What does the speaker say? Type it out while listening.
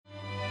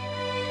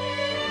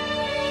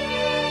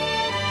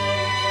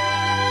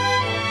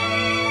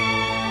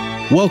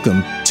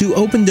Welcome to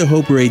Open to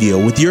Hope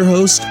Radio with your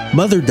host,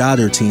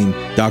 mother-daughter team,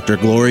 Dr.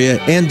 Gloria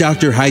and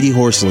Dr. Heidi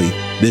Horsley.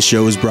 This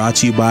show is brought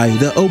to you by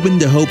the Open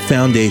to Hope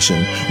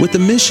Foundation with the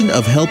mission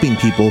of helping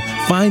people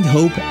find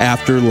hope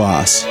after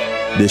loss.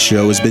 This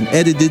show has been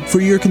edited for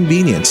your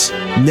convenience.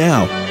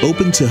 Now,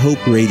 Open to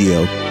Hope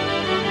Radio.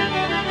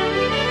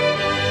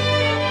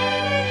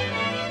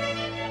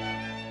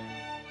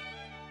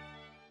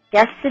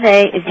 Guest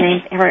today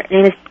her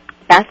name is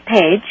Beth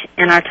Page,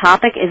 and our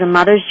topic is a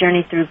mother's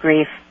journey through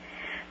grief.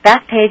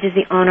 Beth Page is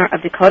the owner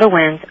of Dakota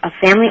Winds, a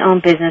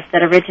family-owned business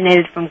that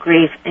originated from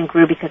grief and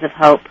grew because of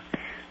hope.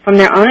 From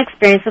their own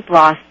experience with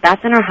loss, Beth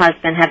and her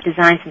husband have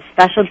designed some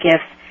special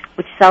gifts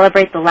which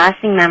celebrate the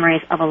lasting memories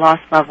of a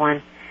lost loved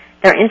one.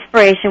 Their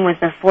inspiration was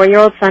their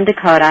 4-year-old son,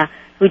 Dakota,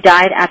 who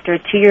died after a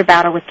 2-year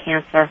battle with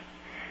cancer.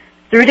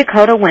 Through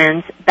Dakota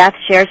Winds, Beth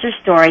shares her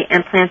story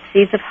and plants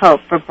seeds of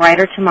hope for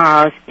brighter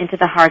tomorrows into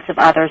the hearts of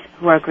others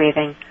who are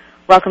grieving.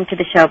 Welcome to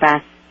the show,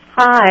 Beth.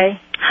 Hi.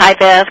 Hi,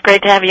 Beth.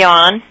 Great to have you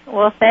on.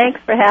 Well,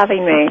 thanks for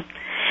having me.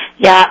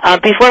 Yeah,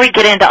 before we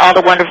get into all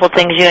the wonderful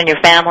things you and your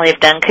family have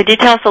done, could you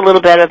tell us a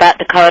little bit about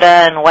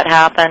Dakota and what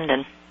happened?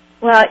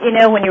 Well, you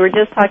know, when you were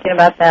just talking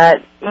about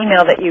that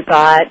email that you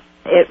got,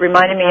 it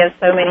reminded me of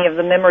so many of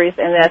the memories,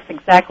 and that's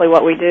exactly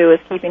what we do, is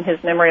keeping his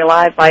memory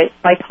alive by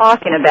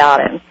talking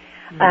about him.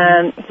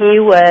 Mm-hmm. He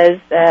was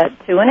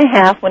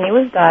 2.5 when he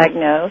was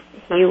diagnosed.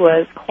 He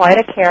was quite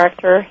a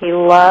character. He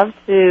loved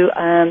to,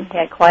 he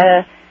had quite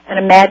an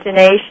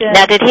imagination.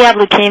 Now, did he have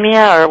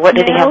leukemia, or what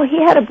did he have? No,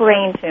 he had a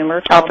brain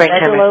tumor called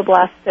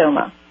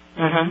medulloblastoma.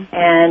 Mm-hmm.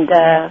 And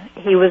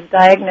he was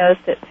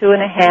diagnosed at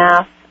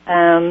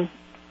 2.5.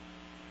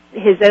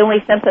 His only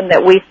symptom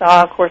that we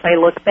saw, of course, I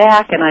looked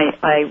back and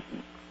I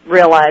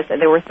realized that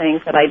there were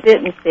things that I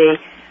didn't see,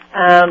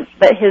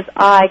 but his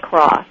eye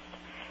crossed.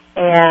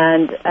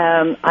 And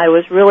I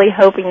was really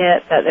hoping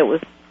that it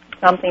was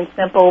something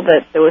simple,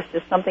 but there was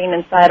just something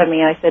inside of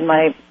me. I said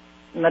my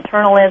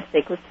maternal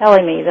instinct was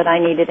telling me that I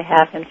needed to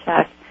have him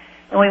checked.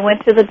 And we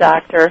went to the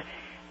doctor,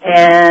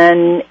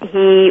 and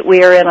we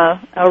were in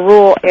a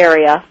rural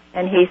area,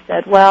 and he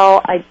said,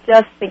 well, I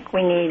just think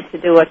we need to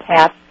do a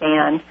CAT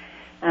scan.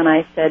 And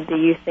I said, do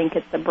you think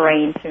it's a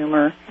brain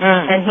tumor?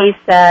 And he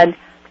said,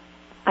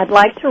 I'd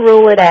like to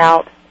rule it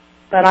out,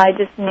 but I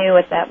just knew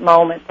at that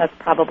moment that's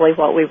probably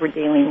what we were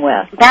dealing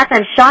with. Beth,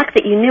 I'm shocked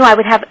that you knew. I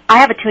have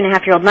a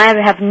 2.5-year-old, and I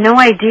would have no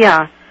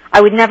idea. I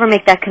would never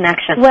make that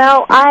connection.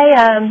 Well,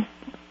 I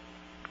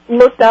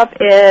looked up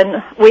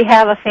we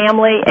have a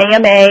family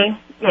AMA,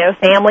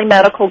 family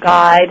medical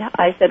guide,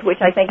 I said, which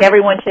I think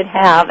everyone should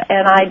have,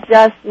 and I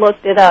just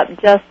looked it up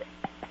just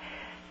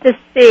to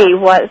see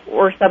what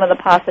were some of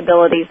the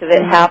possibilities of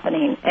it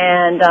happening.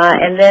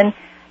 And then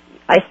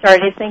I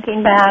started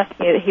thinking back.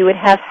 He would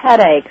have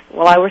headaches.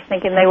 Well, I was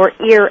thinking they were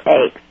ear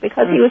aches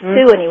because he was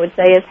 2, and he would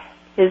say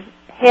his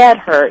head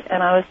hurt,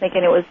 and I was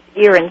thinking it was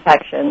ear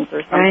infections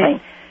or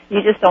something. Right.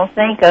 You just don't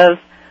think of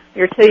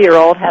your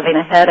 2-year-old having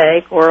a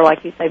headache or, like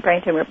you say, brain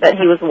tumor. But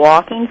he was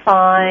walking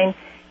fine.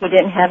 He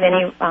didn't have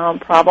any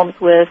problems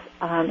with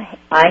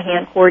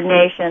eye-hand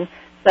coordination.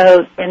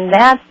 So in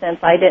that sense,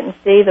 I didn't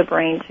see the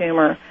brain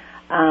tumor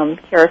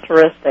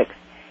characteristics.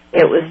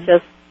 It was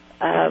just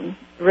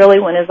really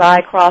when his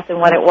eye crossed, and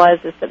what it was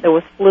is that there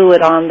was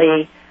fluid on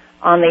the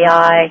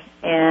eye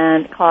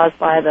and caused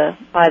by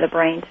the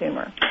brain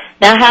tumor.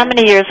 Now, how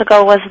many years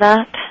ago was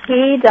that?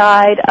 He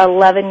died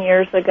 11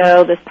 years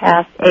ago this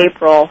past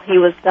April. He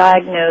was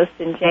diagnosed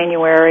in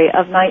January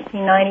of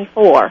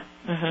 1994.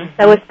 Mm-hmm.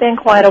 So it's been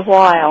quite a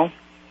while.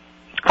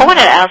 I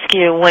wanted to ask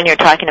you, when you're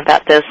talking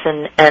about this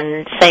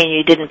and saying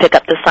you didn't pick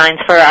up the signs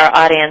for our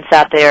audience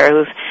out there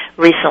who've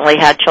recently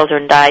had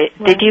children die,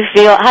 how did you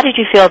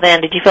feel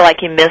then? Did you feel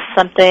like you missed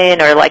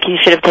something or like you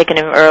should have taken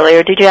him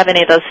earlier? Did you have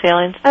any of those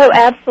feelings? Oh,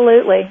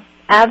 absolutely.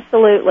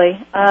 Absolutely.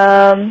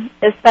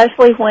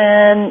 Especially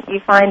when you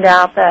find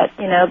out that,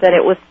 that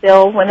it was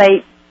still, when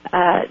they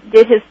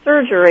did his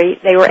surgery,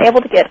 they were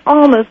able to get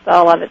almost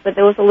all of it, but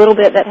there was a little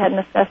bit that had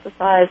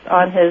metastasized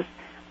on his,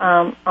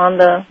 on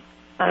the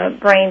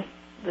brain,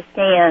 the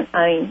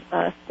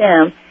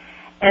stem,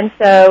 and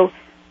so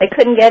they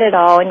couldn't get it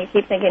all, and you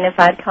keep thinking, if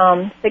I'd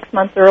come 6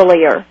 months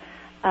earlier,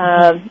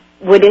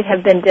 would it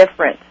have been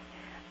different?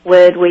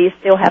 Would we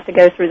still have to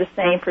go through the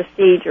same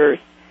procedures?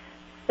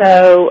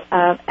 So,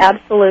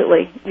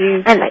 absolutely.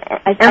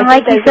 I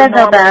like you said,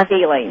 though, Beth,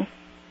 feelings.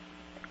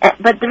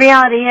 But the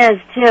reality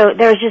is, too,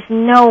 there's just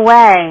no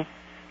way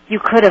you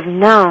could have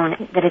known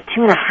that a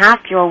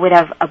 2.5-year-old would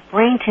have a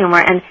brain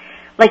tumor. And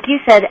like you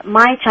said,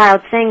 my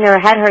child saying their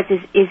head hurts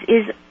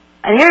is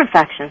an ear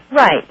infection.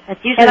 Right.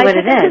 That's usually what it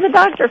is. And I took him to the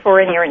doctor for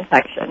an ear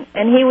infection,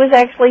 and he was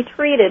actually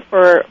treated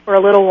for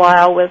a little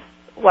while with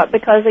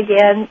because,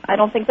 again, I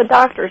don't think the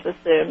doctors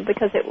assumed,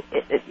 because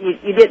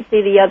you didn't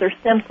see the other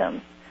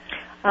symptoms.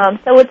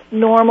 So it's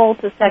normal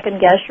to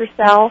second-guess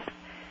yourself.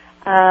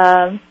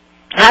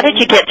 How did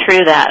you get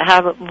through that?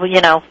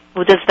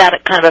 Was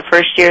that kind of a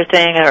first-year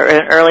thing or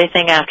an early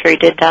thing after he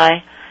did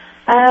die?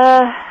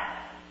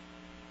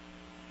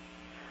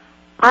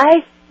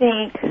 I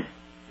think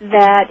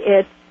that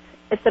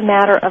it's a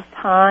matter of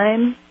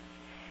time,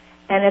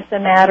 and it's a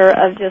matter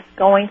of just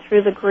going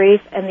through the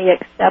grief and the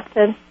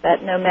acceptance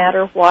that no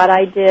matter what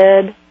I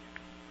did,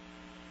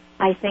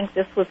 I think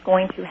this was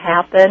going to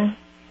happen.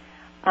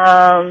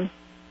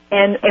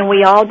 And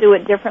we all do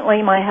it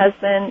differently. My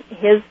husband,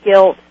 his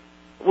guilt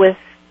with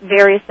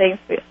various things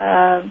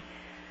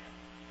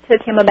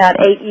took him about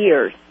 8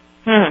 years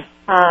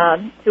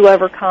to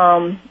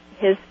overcome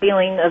his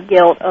feeling of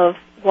guilt of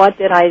what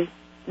did I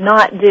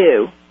not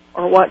do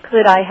or what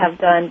could I have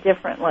done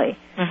differently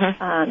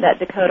that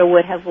Dakota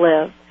would have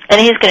lived. And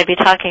he's going to be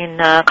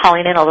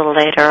calling in a little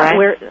later,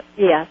 right?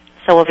 Yes.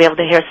 So we'll be able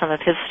to hear some of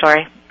his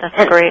story.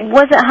 That's great.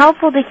 Was it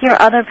helpful to hear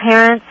other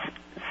parents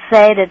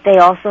say that they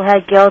also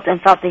had guilt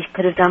and felt they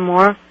could have done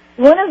more?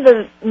 One of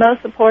the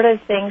most supportive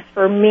things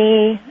for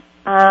me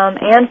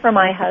and for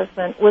my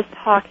husband was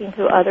talking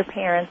to other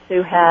parents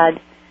who had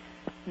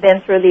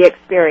been through the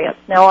experience.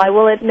 Now, I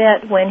will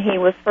admit, when he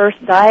was first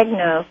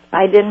diagnosed,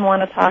 I didn't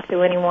want to talk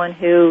to anyone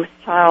whose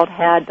child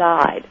had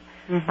died.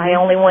 I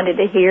only wanted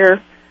to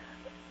hear,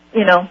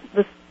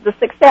 the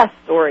success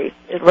stories.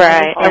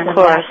 Right, of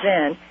course.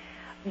 Then.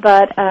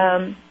 But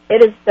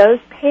it is those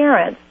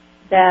parents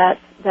that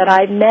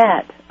I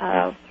met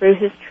through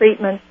his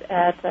treatments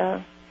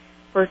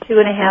for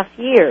 2.5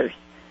 years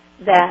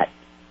that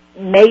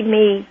made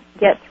me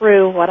get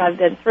through what I've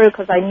been through,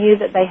 because I knew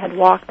that they had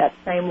walked that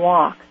same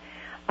walk.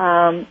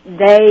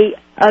 They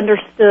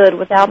understood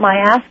without my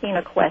asking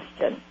a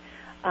question,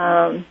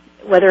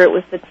 whether it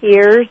was the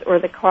tears or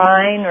the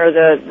crying or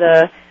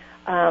the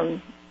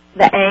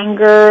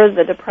anger,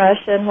 the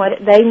depression.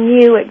 They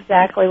knew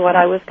exactly what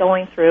I was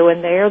going through,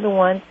 and they are the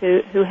ones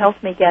who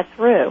helped me get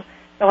through.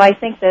 So I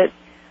think that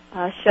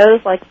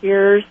shows like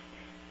yours,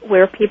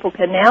 where people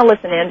can now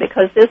listen in,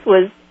 because this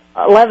was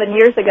 11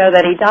 years ago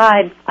that he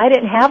died, I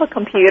didn't have a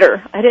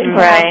computer. I didn't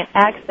have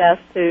access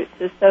to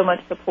so much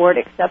support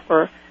except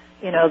for,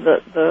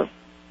 the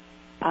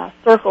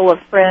circle of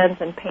friends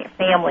and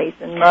families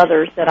and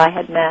mothers that I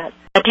had met.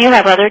 Do you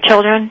have other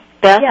children,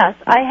 Beth? Yes,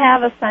 I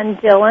have a son,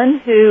 Dylan,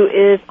 who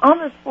is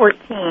almost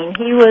 14.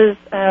 He was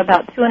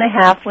about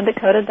 2.5 when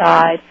Dakota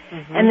died.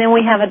 And then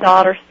we have a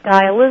daughter,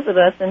 Sky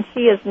Elizabeth, and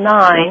she is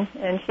 9,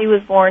 and she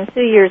was born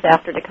 2 years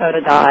after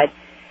Dakota died.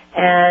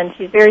 And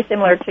she's very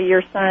similar to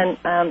your son,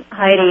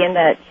 Heidi, in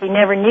that she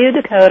never knew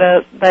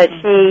Dakota, but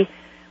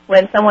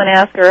when someone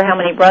asks her how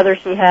many brothers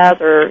she has,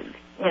 or,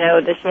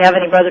 does she have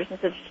any brothers and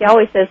sisters, she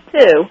always says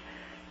 2.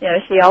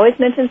 She always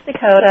mentions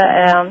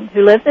Dakota,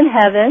 who lives in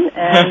heaven,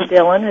 and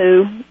Dylan,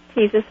 who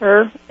teases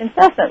her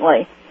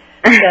incessantly.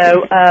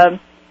 So,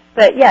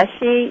 but yeah,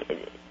 she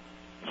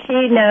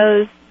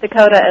knows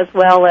Dakota as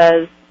well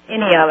as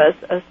any of us,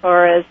 as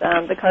far as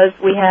because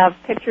we have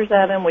pictures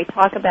of him, we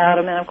talk about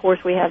him, and of course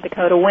we have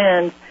Dakota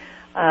Wins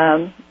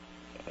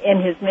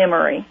in his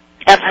memory.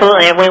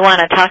 Absolutely, and we want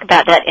to talk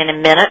about that in a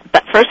minute.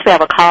 But first, we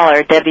have a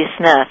caller, Debbie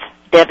Smith.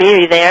 Debbie, are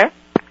you there?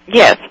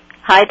 Yes.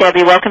 Hi,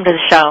 Debbie. Welcome to the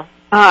show.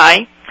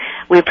 Hi.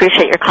 We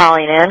appreciate your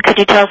calling in. Could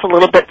you tell us a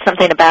little bit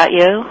something about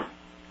you?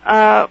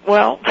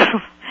 Well,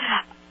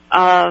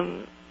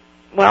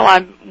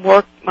 I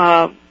work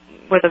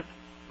with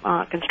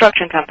a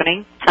construction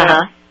company.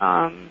 So,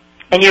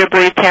 and you're a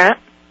bereaved parent?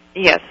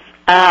 Yes.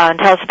 And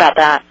tell us about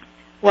that.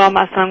 Well,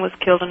 my son was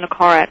killed in a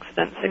car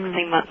accident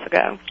 16 months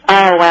ago.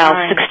 Oh,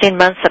 wow. 16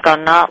 months ago,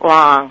 not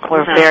long.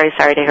 We're very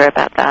sorry to hear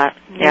about that.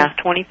 He was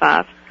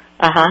 25.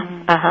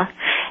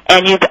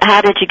 And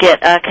how did you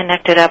get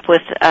connected up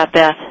with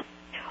Beth?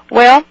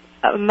 Well,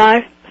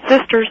 my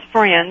sister's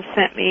friend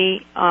sent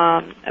me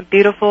a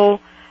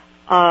beautiful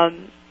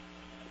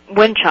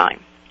wind chime.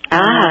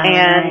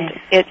 And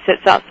it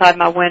sits outside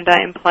my window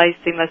and plays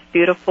the most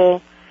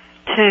beautiful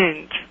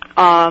tunes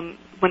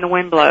when the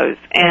wind blows.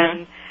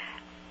 And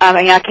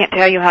I can't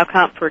tell you how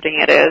comforting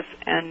it is.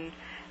 And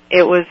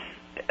it was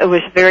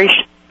very,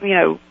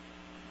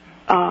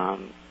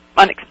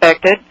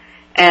 unexpected.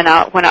 And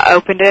when I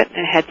opened it,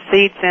 it had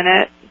seeds in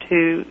it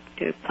to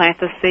plant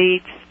the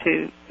seeds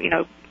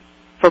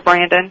for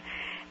Brandon.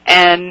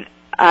 And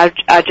I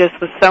just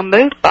was so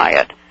moved by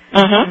it.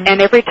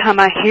 And every time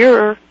I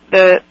hear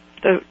the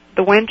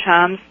wind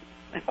chimes,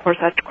 of course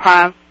I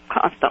cry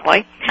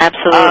constantly.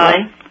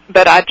 Absolutely.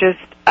 But I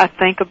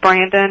think of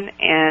Brandon,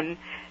 and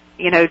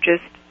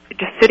just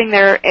sitting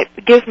there, it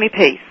gives me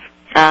peace.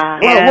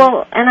 And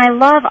I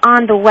love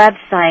on the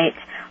website,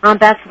 on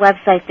Beth's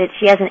website, that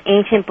she has an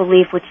ancient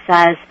belief which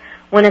says,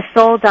 when a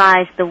soul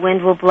dies, the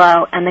wind will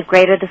blow, and the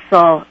greater the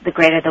soul, the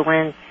greater the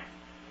winds.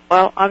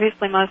 Well,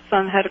 obviously my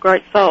son had a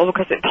great soul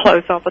because it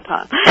blows all the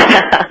time.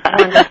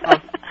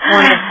 Wonderful.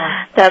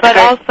 But great.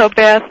 Also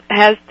Beth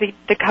has the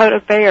Dakota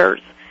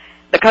Bears,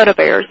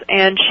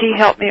 and she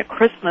helped me at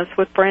Christmas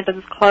with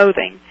Brandon's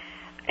clothing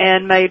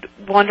and made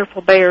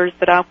wonderful bears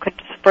that I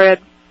could spread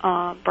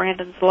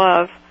Brandon's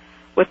love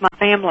with my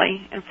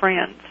family and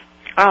friends.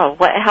 Oh,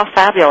 how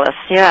fabulous.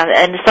 Yeah,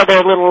 and so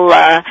they're little,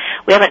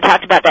 we haven't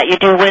talked about that. You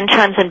do wind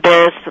chimes and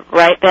bears,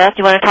 right, Beth?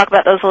 You want to talk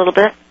about those a little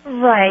bit?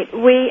 Right.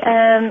 We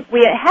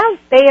have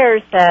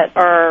bears that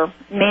are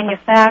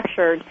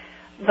manufactured,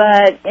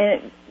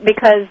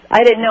 because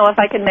I didn't know if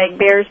I could make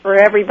bears for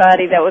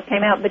everybody that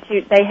came out, but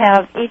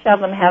each of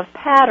them have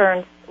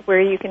patterns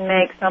where you can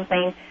make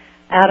something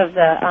out of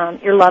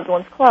your loved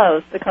one's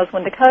clothes. Because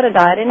when Dakota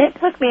died, and it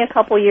took me a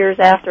couple years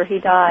after he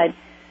died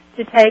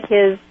to take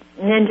his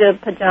ninja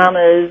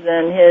pajamas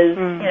and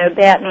his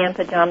Batman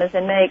pajamas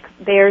and make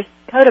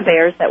Dakota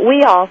bears that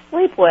we all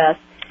sleep with.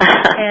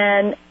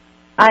 And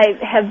I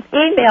have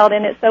emailed,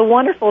 and it's so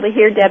wonderful to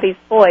hear Debbie's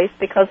voice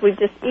because we've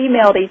just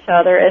emailed each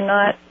other and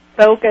not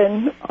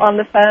spoken on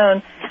the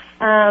phone.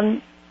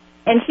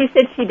 And she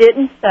said she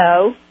didn't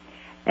sew,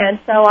 and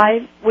so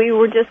we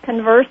were just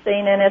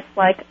conversing, and it's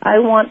like I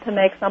want to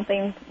make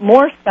something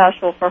more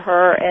special for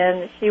her,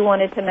 and she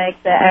wanted to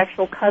make the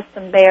actual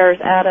custom bears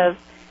out of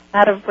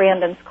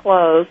Brandon's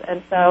clothes.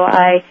 And so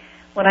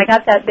when I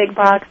got that big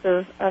box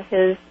of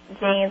his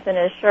jeans and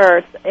his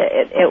shirts,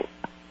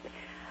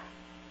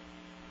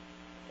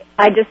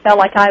 I just felt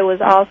like I was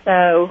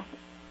also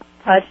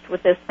touched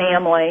with this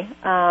family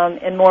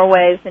in more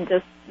ways than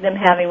just them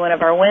having one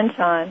of our wind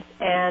chimes.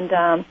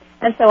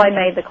 And so I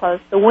made the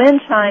clothes. The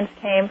wind chimes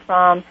came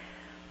from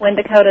when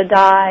Dakota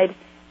died.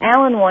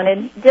 Alan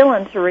wanted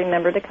Dylan to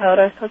remember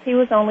Dakota because he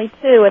was only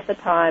 2 at the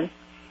time.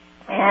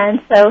 And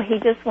so he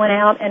just went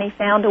out and he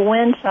found a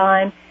wind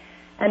chime,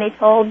 and he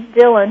told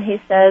Dylan, he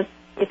says,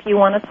 if you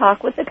want to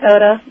talk with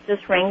Dakota,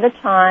 just ring the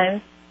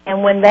chimes,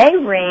 and when they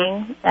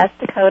ring, that's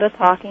Dakota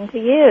talking to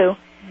you.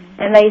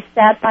 Mm-hmm. And they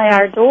sat by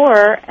our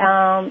door,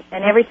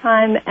 and every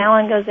time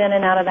Alan goes in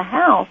and out of the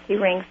house, he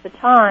rings the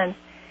chimes.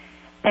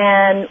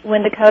 And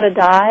when Dakota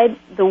died,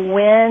 the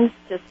winds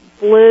just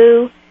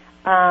blew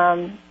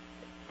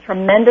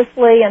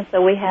tremendously, and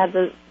so we had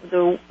the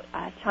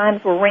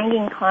chimes were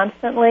ringing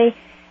constantly.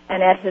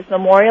 And at his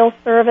memorial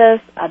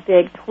service, a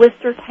big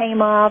twister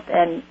came up,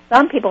 and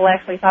some people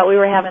actually thought we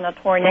were having a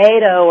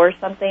tornado or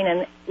something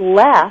and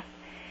left.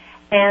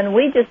 And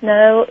we just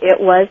know it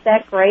was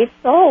that great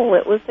soul.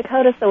 It was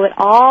Dakota, so it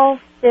all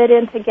fit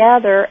in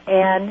together.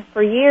 And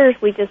for years,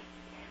 we just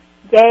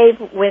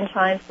gave wind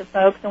chimes to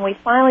folks, and we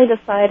finally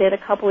decided a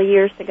couple of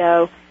years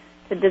ago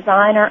to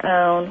design our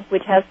own,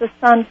 which has the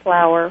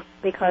sunflower,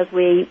 because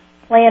we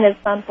planted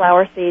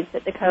sunflower seeds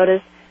at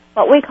Dakota's,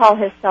 what we call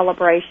his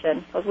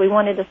celebration, because we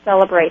wanted to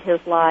celebrate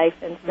his life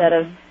instead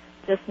of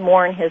just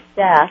mourn his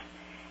death.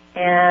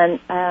 And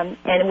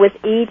with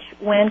each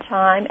wind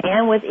chime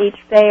and with each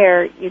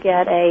bear, you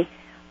get a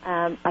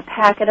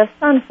packet of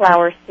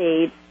sunflower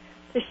seeds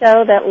to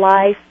show that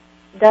life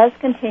does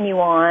continue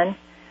on,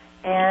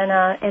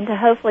 and to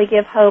hopefully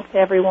give hope to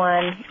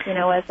everyone,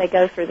 as they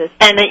go through this.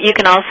 And that you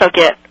can also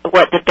get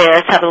what the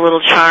bears have a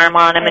little charm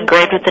on them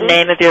engraved with the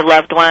name of your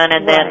loved one,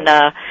 and right.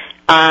 Then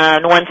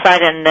on one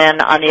side, and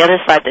then on the other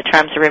side, the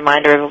charm's a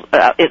reminder of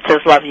it says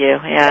 "Love you."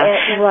 Yeah,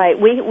 right.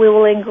 We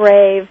will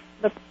engrave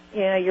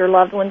your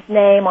loved one's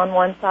name on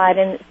one side,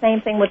 and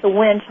same thing with the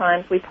wind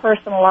chimes. We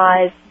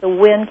personalize the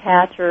wind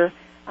catcher,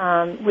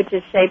 which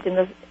is shaped in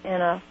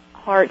a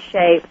heart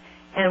shape,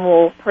 and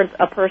we'll put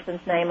a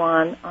person's name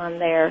on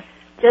there.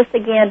 Just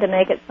again to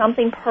make it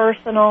something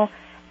personal,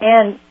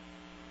 and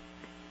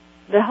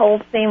the whole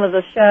theme of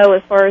the show,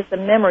 as far as the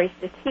memories,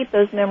 to keep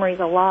those memories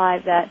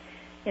alive. That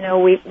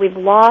we've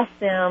lost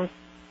them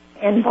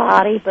in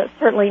body, but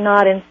certainly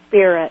not in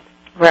spirit.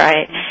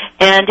 Right.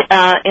 And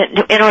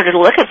in order to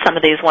look at some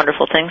of these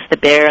wonderful things, the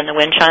bear and the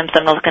wind chimes,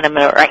 I'm looking at them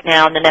right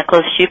now on the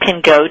necklace, you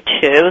can go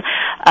to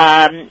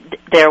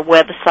their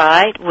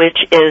website, which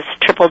is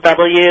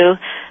www.dakota,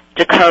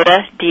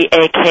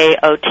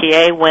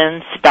 DAKOTA,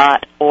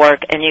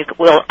 winds.org, and you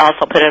will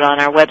also put it on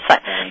our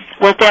website.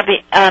 Well,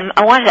 Debbie,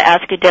 I wanted to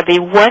ask you, Debbie,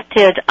 what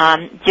do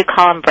you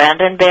call them,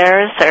 Brandon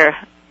bears, or?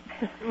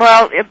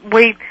 Well,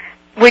 we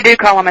do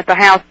call them at the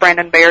house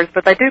Brandon bears,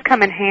 but they do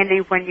come in handy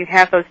when you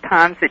have those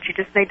times that you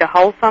just need to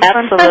hold something.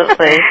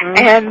 Absolutely.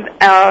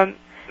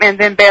 And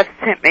then Beth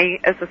sent me,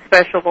 as a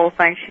special little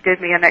thing, she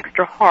did me an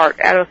extra heart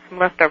out of some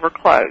leftover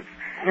clothes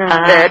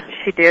that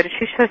she did.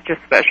 She's such a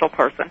special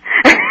person.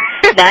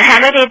 Now, how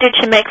many did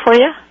she make for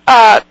you?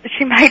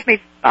 She made me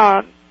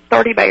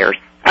 30 bears.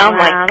 Oh, wow,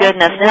 my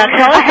goodness. Now,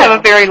 tell us, I have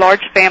a very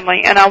large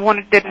family, and I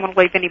didn't want to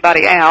leave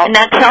anybody out.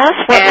 Now, tell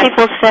us what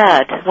people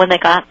said when they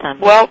got them.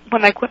 Well,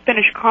 when they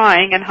finished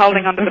crying and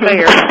holding onto the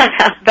bears,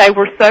 they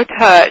were so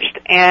touched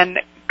and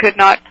could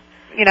not,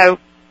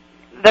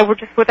 they were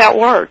just without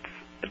words.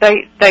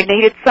 They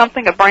needed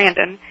something of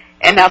Brandon,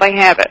 and now they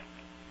have it.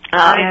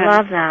 I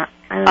love that.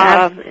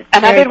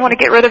 And I didn't want to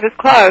get rid of his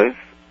clothes,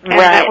 and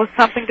that was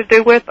something to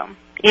do with them.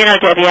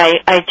 Debbie,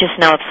 I just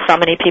know of so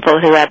many people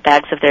who have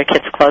bags of their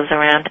kids' clothes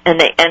around,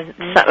 and it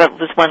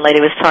was one lady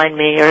was telling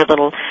me her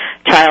little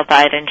child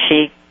died, and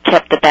she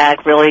kept the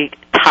bag really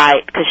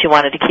tight because she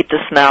wanted to keep the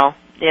smell,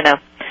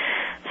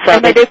 So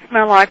and they did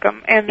smell like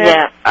them, and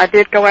then I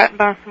did go out and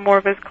buy some more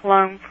of his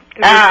cologne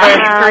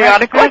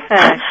periodically.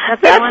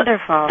 That's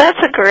wonderful. That's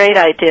a great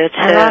idea too.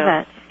 I love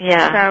it.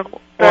 Yeah.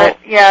 So, but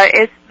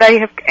they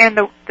have, and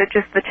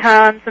just the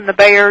chimes and the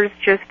bears.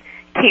 Just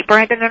keep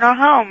Brandon in our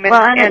home.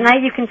 And at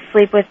night you can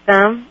sleep with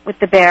them, with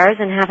the bears,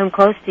 and have him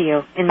close to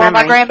you in memory.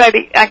 My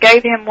grandbaby, I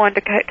gave him one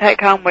to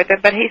take home with him,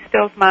 but he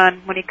steals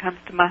mine when he comes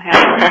to my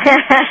house.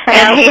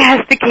 And he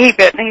has to keep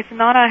it. And he said,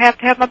 Nana, I have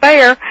to have my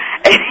bear.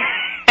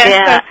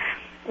 So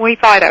we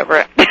fight over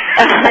it.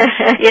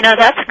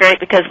 That's great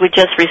because we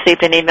just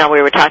received an email.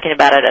 We were talking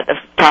about it at the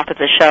top of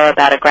the show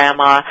about a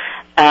grandma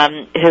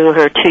who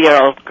her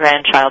 2-year-old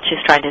grandchild,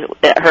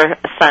 her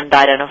son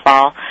died in a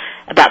fall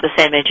about the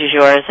same age as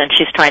yours, and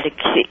she's trying to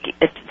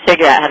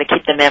figure out how to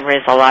keep the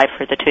memories alive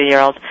for the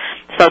 2-year-old.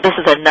 So this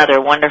is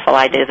another wonderful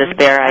idea, this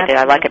bear idea.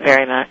 I like it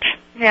very much.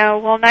 Yeah,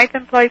 well,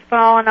 Nathan plays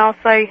ball, and I'll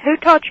say, who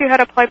taught you how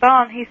to play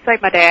ball? And he'd say,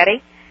 my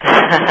daddy.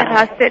 And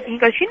I said, he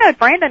goes, you know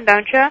Brandon,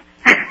 don't you?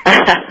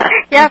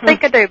 Yeah, I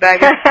think I do,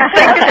 baby. I think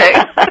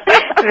I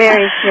do.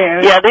 Very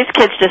true. Yeah, these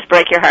kids just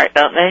break your heart,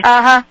 don't they?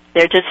 Uh-huh.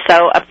 They're just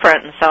so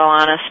upfront and so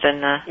honest,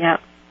 and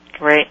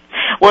great.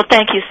 Well,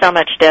 thank you so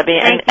much, Debbie,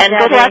 and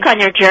good luck on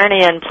your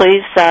journey, and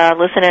please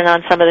listen in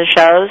on some of the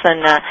shows,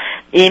 and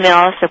email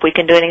us if we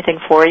can do anything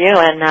for you,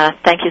 and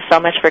thank you so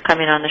much for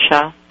coming on the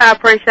show. I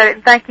appreciate it,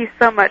 and thank you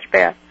so much,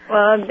 Beth.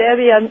 Well,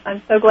 Debbie,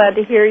 I'm so glad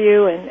to hear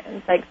you,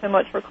 and thanks so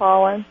much for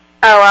calling.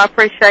 Oh, I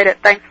appreciate it.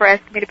 Thanks for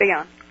asking me to be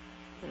on.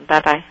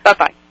 Bye-bye.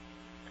 Bye-bye.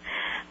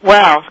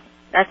 Well,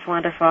 that's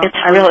wonderful. It's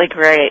really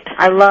great.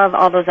 I love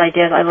all those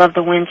ideas. I love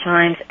the wind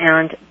chimes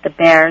and the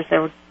bears.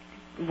 They're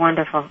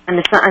wonderful. And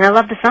I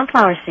love the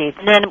sunflower seeds.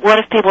 And then what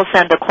if people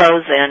send the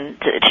clothes in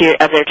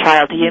of their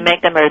child? Do you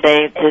make them, or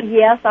they...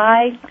 Yes,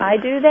 I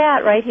do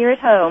that right here at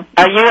home.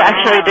 Oh, you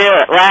actually do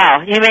it.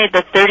 Wow. You made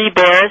the 30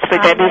 bears for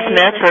Debbie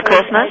Smith for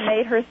Christmas? I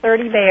made her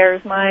 30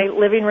 bears. My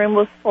living room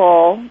was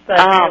full. But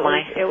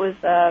it was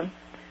a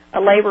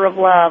labor of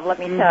love, let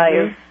me tell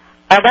you.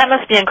 That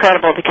must be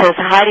incredible, because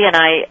Heidi and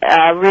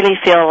I really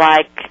feel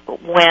like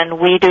when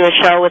we do a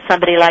show with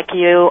somebody like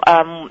you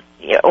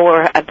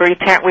or a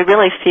bereaved parent, we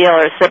really feel,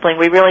 or a sibling,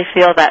 we really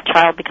feel that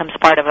child becomes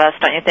part of us,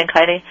 don't you think,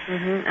 Heidi?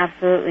 Mm-hmm,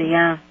 absolutely,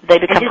 yeah. They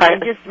become part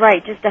of us.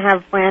 Just to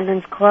have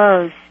Brandon's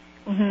clothes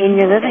in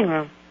your living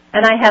room.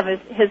 And I have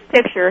his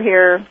picture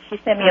here. She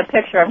sent me a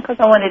picture because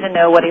I wanted to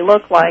know what he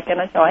looked like, and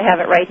so I have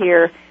it right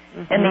here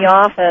in the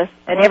office,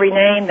 and every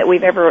name that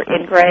we've ever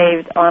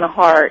engraved on a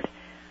heart.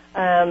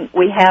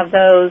 We have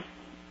those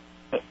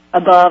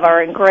above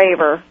our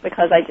engraver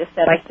because I just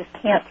said I just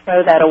can't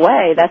throw that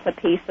away. That's a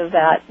piece of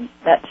that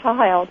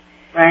child.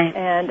 Right.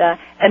 And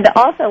to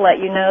also let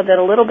you know that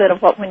a little bit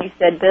of what, when you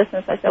said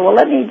business, I said, well,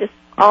 let me just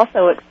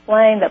also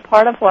explain that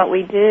part of what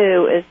we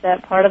do is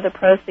that part of the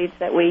proceeds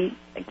that we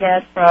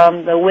get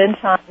from the wind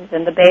chimes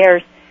and the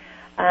bears,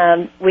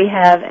 we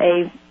have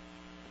a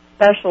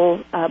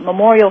special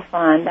memorial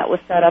fund that was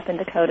set up in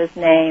Dakota's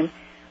name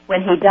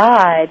when he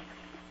died.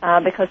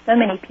 Because so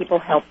many people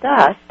helped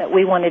us that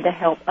we wanted to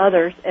help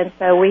others, and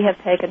so we have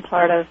taken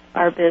part of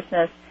our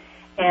business,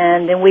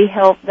 and then we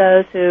help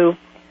those who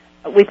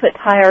we put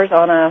tires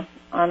on a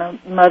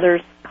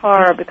mother's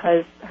car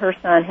because her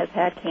son has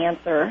had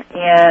cancer,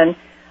 and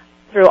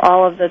through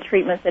all of the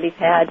treatments that he's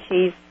had,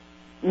 she's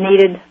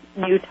needed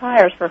new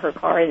tires for her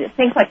car, and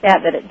things like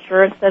that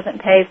insurance doesn't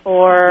pay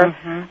for,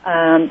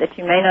 that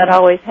you may not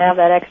always have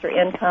that extra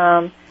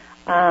income,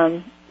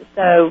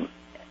 So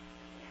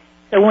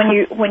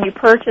when you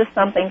purchase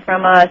something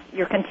from us,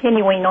 you're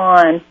continuing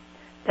on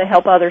to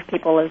help other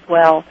people as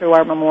well through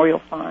our memorial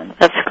fund.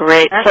 That's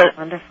great. That's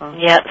wonderful.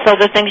 Yeah. So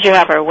the things you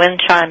have are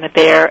wind chime, a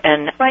bear,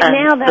 and right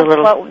now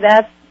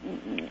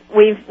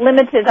we've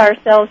limited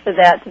ourselves to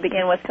that to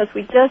begin with because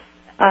we just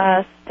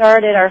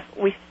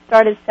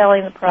started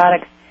selling the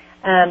products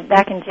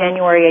back in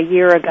January a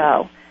year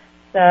ago.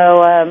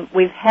 So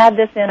we've had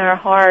this in our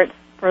hearts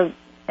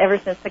ever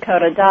since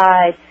Dakota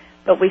died.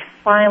 But we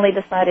finally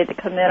decided to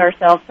commit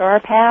ourselves to our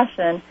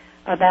passion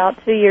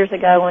about 2 years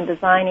ago when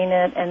designing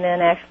it and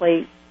then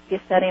actually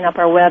setting up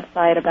our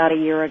website about a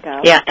year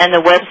ago. Yeah, and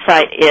the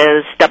website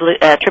is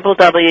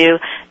www.dakota,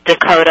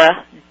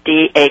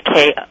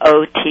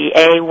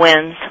 DAKOTA,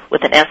 wins,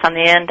 with an S on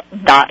the end,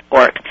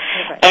 .org.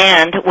 Okay.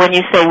 And when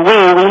you say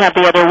we have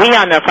the other we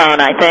on the phone,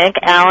 I think.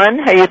 Alan,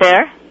 are you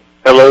there?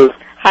 Hello.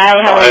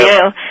 Hi, how are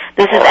you?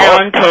 This is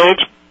Alan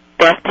Page,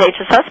 Beth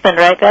Page's husband,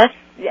 right, Beth?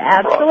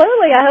 Yeah,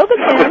 absolutely. I hope it's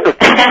him.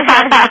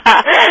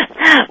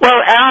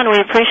 Well, Alan, we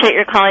appreciate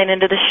your calling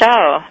into the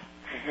show.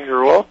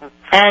 You're welcome.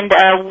 And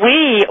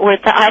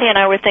Heidi and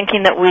I were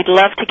thinking that we'd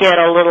love to get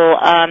a little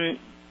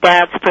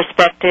Dad's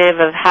perspective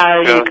of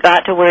how you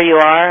got to where you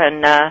are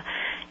and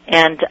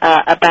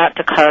about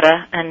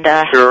Dakota and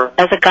sure.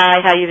 As a guy,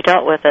 how you've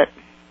dealt with it.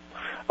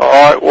 All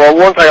right. Well,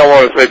 one thing I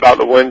want to say about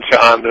the wind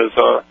chime is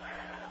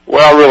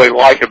what I really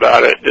like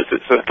about it is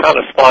it's a kind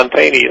of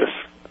spontaneous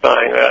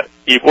thing that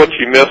what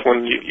you miss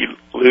when you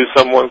lose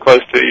someone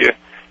close to you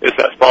is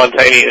that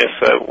spontaneous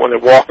when they're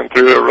walking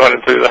through or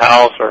running through the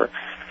house or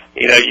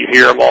you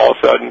hear them all of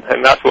a sudden,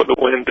 and that's what the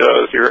wind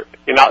does. You're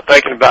not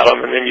thinking about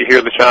them, and then you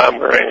hear the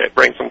chime ring. It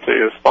brings them to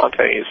you, a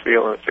spontaneous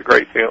feeling. It's a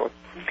great feeling.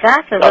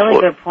 That's a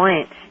really good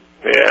point.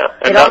 Yeah,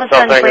 and it all of a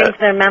sudden brings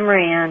their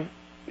memory in.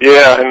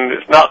 Yeah, and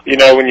it's not,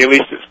 when you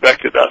least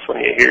expect it, that's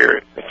when you hear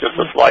it. It's just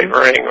a slight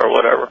ring or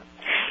whatever.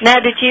 Now,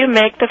 did you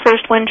make the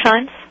first wind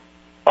chimes?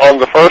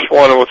 The first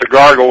one was a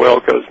gargoyle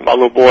because my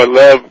little boy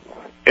loved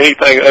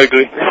anything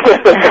ugly.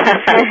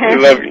 He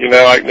loved,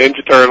 like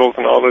Ninja Turtles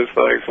and all those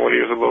things when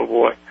he was a little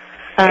boy.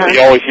 And he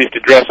always used to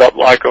dress up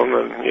like them,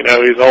 and,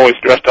 he's always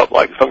dressed up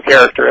like some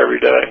character every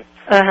day.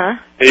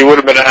 He would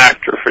have been an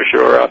actor for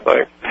sure, I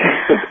think.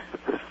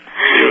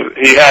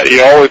 He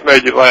always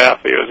made you laugh.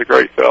 He was a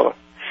great fellow.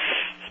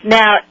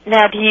 Now,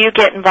 do you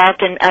get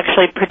involved in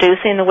actually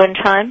producing the wind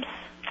chimes?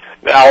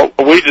 Now,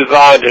 we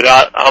designed it.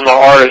 I'm an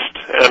artist,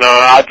 and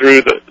I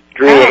drew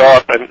it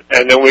up,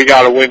 and then we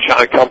got a wind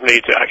chime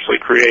company to actually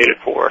create it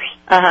for us.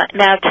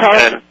 Now, tell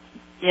us.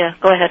 Yeah,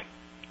 go ahead.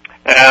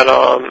 And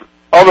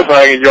other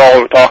things you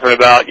all were talking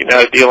about,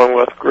 dealing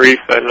with grief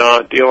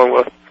and dealing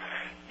with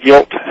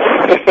guilt.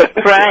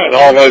 Right. And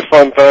all those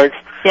fun things.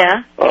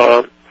 Yeah.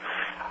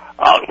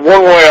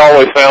 One way I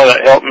always found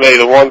that helped me,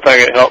 the one thing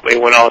that helped me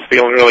when I was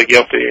feeling really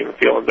guilty and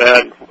feeling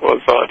bad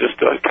was just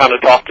to kind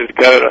of talk to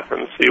Dakota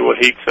and see what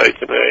he'd say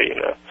to me,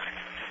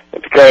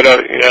 And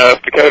Dakota,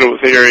 if Dakota was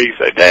here, he'd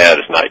say, Dad,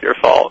 it's not your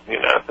fault,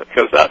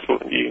 because that's when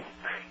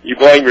you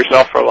blame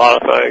yourself for a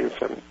lot of things.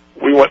 And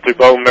we went through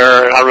bone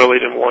marrow, and I really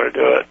didn't want to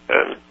do it.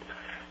 And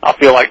I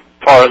feel like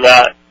part of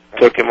that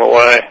took him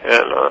away.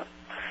 And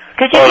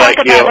could you talk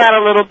about that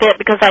a little bit?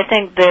 Because I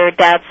think there are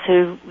dads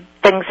who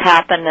things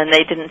happen and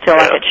they didn't feel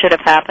like it should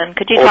have happened.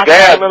 Could you talk about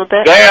that a little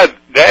bit?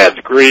 Dads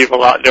grieve a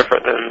lot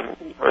different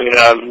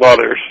than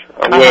mothers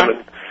or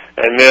women,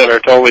 and men are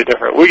totally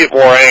different. We get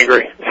more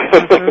angry.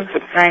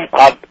 Right.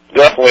 I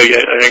definitely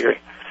get angry.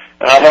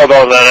 I held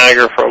on to that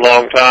anger for a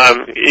long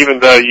time, even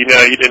though you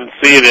didn't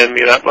see it in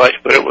me that much,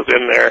 but it was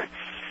in there,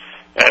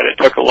 and it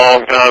took a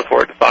long time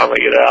for it to finally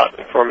get out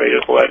and for me to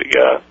just let it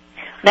go.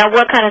 Now,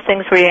 what kind of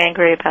things were you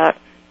angry about?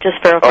 Just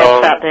for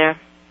folks out there.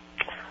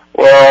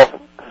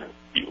 Well,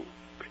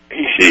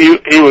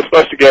 he was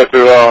supposed to go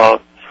through a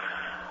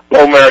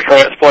bone marrow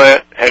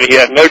transplant, and he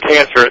had no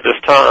cancer at this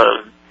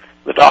time.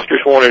 The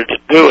doctors wanted to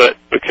do it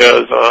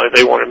because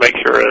they wanted to make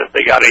sure that if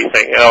they got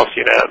anything else,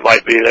 it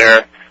might be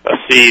there, a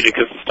seed,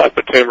 because this type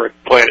of tumor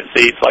planted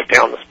seeds like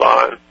down the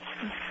spine.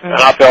 And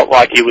I felt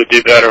like he would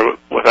do better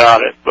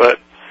without it, but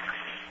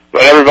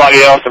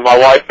everybody else and my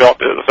wife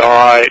felt it was all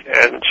right,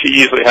 and she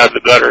usually had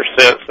the better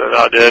sense than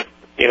I did.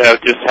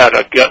 Just had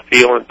a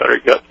better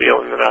gut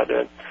feeling than I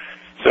did.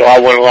 So I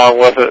went along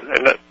with it.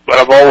 But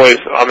I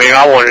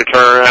wanted to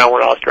turn around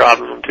when I was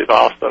driving him to the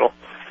hospital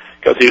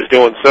because he was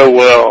doing so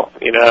well.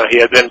 He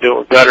had been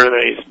doing better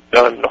than he's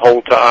done the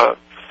whole time.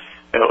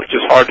 And it was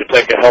just hard to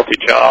take a healthy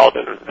child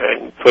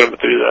and put him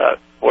through that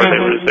where they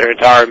lose their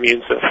entire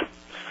immune system.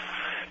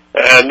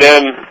 And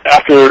then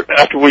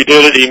after we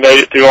did it, he made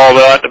it through all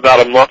that.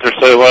 About a month or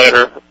so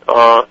later,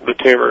 the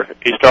tumor,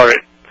 he started.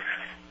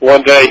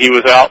 One day he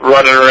was out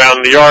running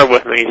around the yard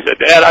with me. He said,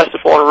 Dad, I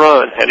just want to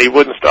run. And he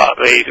wouldn't stop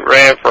me. He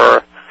ran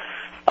for,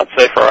 I'd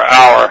say for an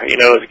hour. It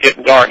was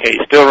getting dark. And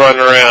he's still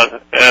running around.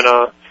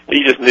 And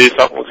he just knew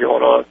something was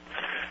going on.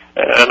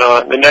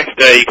 And the next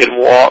day he couldn't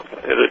walk.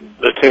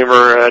 The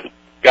tumor had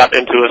got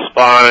into his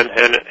spine,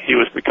 and he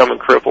was becoming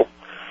crippled.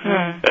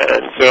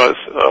 And so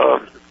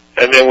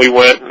and then we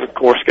went and, of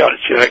course, got it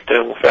checked,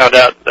 and we found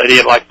out that he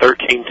had like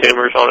 13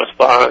 tumors on his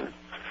spine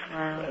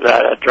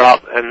that had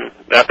dropped, and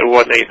that there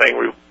wasn't anything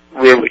we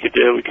really could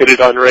do. We could have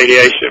done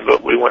radiation,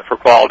 but we went for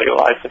quality of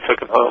life and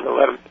took him home and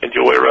let him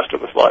enjoy the rest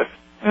of his life.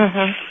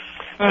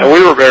 And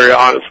we were very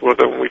honest with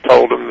him. We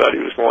told him that he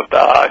was going to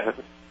die.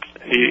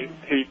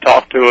 He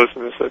talked to us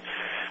and said,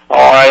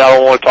 all right, I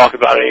don't want to talk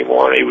about it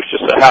anymore. And he was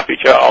just a happy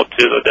child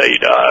to the day he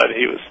died.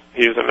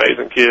 He was an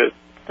amazing kid.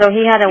 So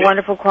he had a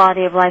wonderful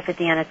quality of life at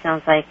the end, it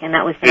sounds like, and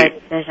that was the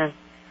right decision.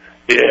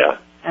 Yeah.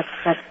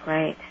 That's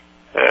great.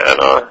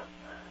 And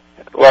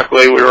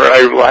luckily we were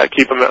able to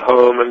keep him at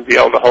home and be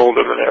able to hold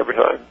him and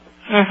everything.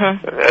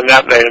 And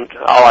that made him,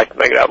 I like to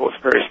think that was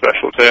very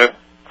special too.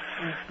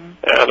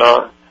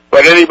 And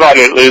but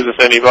anybody that loses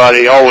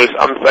anybody, always,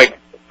 I don't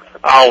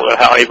know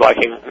how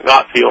anybody can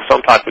not feel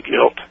some type of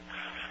guilt.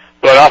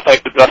 But I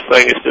think the best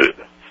thing is to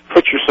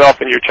put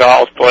yourself in your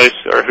child's place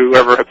or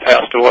whoever had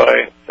passed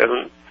away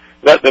and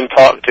let them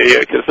talk to you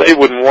because they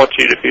wouldn't want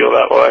you to feel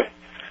that way.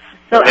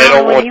 So,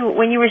 Alan,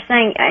 when you were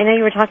saying, I know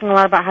you were talking a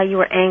lot about how you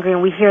were angry,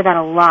 and we hear that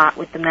a lot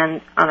with the men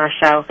on our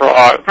show.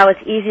 Right. How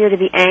it's easier to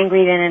be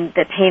angry than in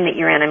the pain that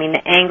you're in. I mean,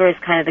 the anger is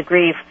kind of the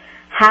grief.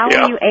 How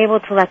were you able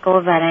to let go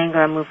of that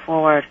anger and move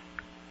forward?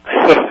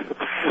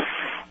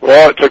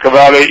 Well, it took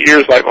about 8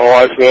 years, like my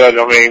wife said.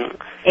 I mean,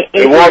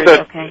 it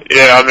wasn't. Okay.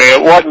 Yeah, I mean,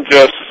 it wasn't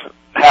just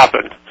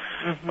happened.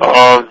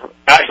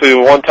 Actually,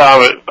 the one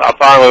time I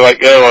finally let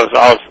go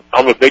was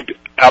I'm a big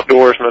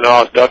outdoorsman.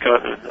 I was duck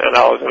hunting, and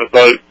I was in a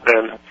boat,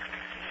 and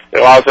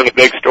I was in a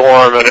big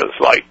storm, and it was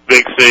like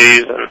big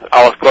seas, and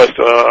I was close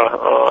to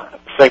a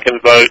sinking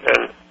boat,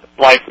 and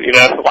life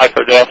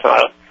or death.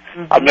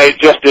 I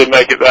just did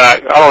make it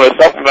back. I don't know,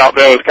 something out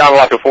there was kind of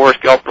like a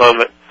Forrest Gump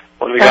moment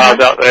when the guy's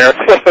out there,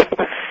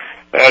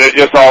 and it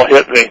just all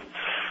hit me.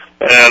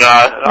 And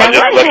now,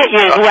 what hit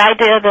you? The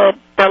idea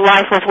that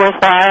life was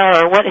worthwhile,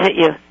 or what hit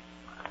you?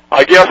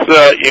 I guess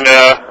that, you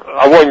know,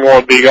 I wasn't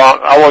going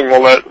to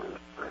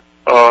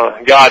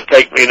let God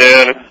take me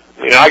then.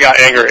 You know, I got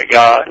angry at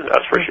God,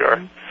 that's for sure.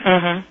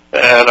 Mm-hmm.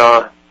 And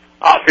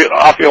I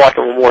feel like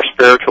I'm a more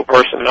spiritual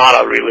person,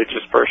 not a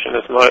religious person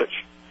as much.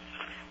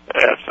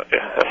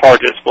 It's hard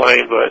to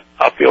explain, but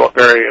I feel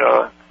very.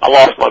 I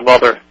lost my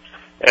mother,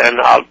 and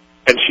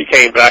she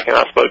came back, and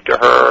I spoke to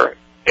her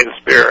in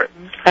spirit.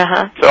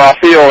 Uh-huh. So I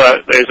feel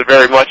that there's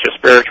very much a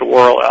spiritual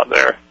world out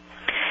there.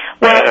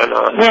 Well, And,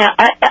 yeah,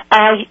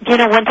 you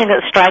know, one thing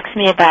that strikes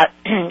me about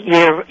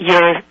your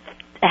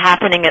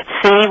happening at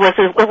sea was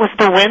it was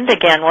the wind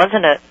again,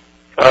 wasn't it?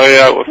 Oh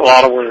yeah, it was a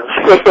lot of wind.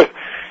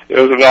 It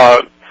was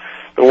about,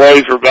 the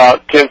waves were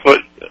about 10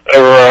 foot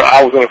over.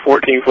 I was in a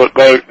 14-foot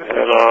boat,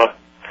 and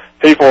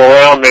people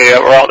around me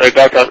that were out there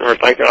duck hunting were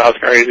thinking I was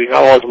crazy.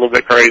 I was a little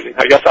bit crazy.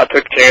 I guess I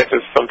took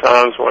chances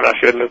sometimes when I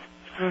shouldn't have.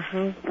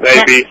 Mm-hmm.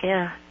 Maybe.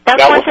 Yeah. That's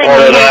that one was thing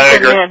part we of the hear from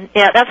anger. men.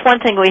 Yeah, that's one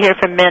thing we hear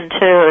from men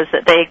too, is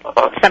that they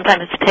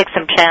sometimes take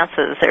some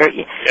chances. Or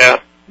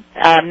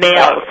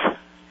males.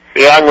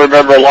 Yeah, I can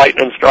remember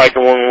lightning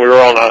striking when we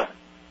were on a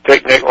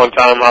picnic one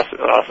time. I said,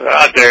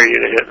 I dare you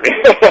to hit me.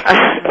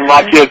 And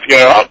my kids go,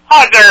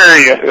 I dare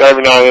you.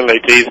 Every now and then they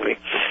tease me.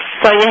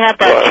 So you had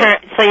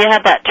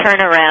that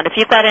turnaround. If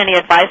you've got any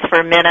advice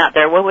for men out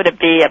there, what would it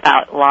be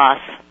about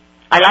loss?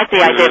 I like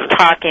the idea of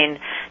talking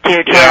to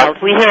your child.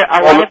 We hear a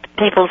lot of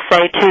people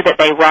say too that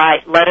they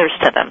write letters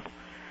to them.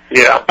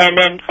 Yeah. And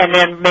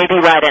then maybe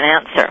write an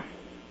answer.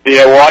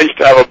 Yeah, well, I used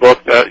to have a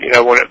book that, you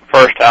know, when it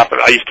first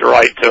happened, I used to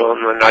write to them,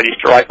 and I used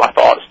to write my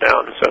thoughts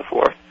down and so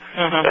forth.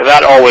 Mm-hmm. And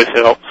that always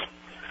helps.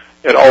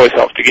 It always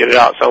helps to get it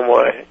out some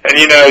way. And,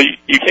 you know,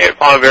 you can't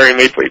find very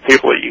many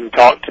people that you can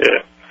talk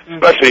to,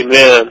 especially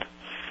men.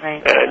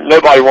 Right. And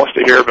nobody wants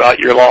to hear about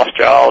your lost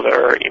child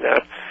or, you know.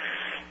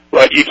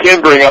 But you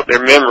can bring up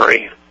their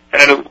memory.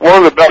 And one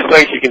of the best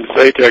things you can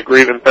say to a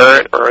grieving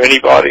parent or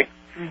anybody,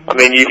 I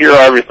mean, you hear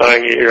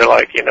everything. You hear,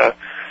 like, you know,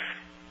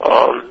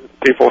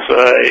 people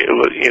say, it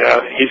was, you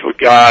know, he's with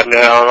God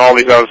now and all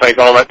these other things.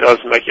 All that does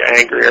is make you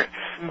angrier.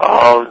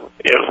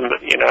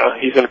 You know,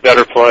 he's in a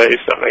better place.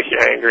 That makes you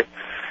angry.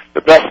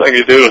 The best thing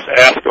to do is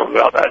ask him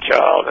about that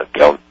child and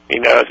tell him, you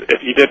know,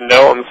 if you didn't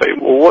know him, say,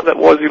 well, what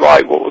was he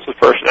like? What was his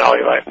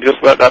personality like? And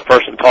just let that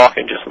person talk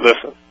and just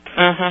listen.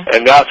 Mm-hmm.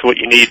 And that's what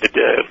you need to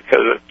do,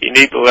 because you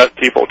need to let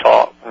people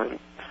talk.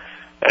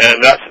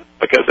 And that's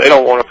because they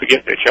don't want to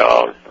forget their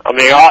child. I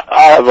mean,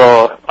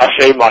 I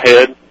shaved my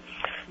head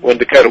when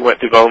Dakota went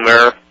through bone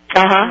marrow,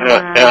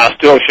 and I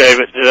still shave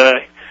it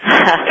today.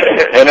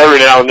 And every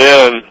now and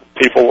then,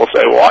 people will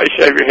say, "Why you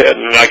shave your head?"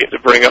 And I get to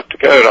bring up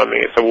Dakota. I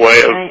mean, it's a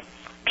way of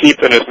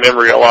keeping his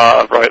memory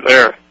alive right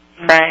there.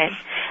 Right.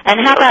 And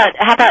how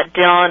about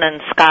Dylan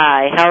and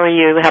Sky? How are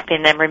you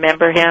helping them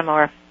remember him?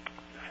 Or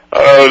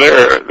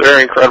they're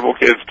incredible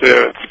kids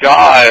too. And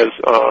Sky is,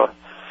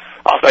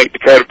 I think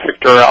Dakota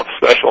picked her out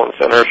special and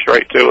sent her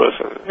straight to us.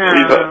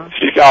 And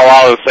she's got a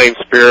lot of the same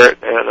spirit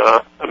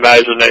and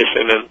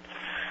imagination,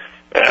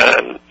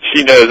 and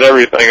she knows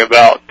everything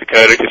about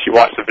Dakota because she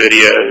watched the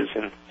videos,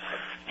 and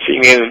she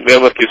can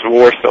mimic his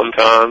voice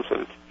sometimes,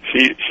 and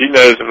she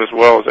knows him as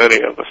well as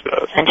any of us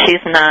does. And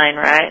she's 9,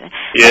 right?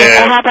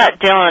 Yeah. And how about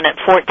Dylan at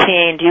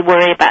 14? Do you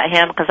worry about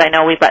him? Because I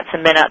know we've got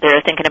some men out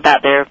there thinking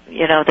about their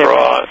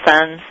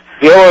sons.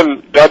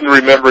 Dylan doesn't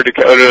remember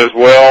Dakota as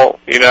well,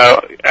 you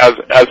know, as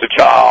a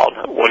child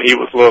when he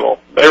was little.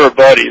 They were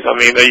buddies. I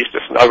mean, they used to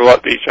snuggle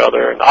up to each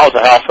other, and I was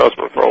a house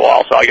husband for a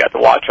while, so I got to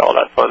watch all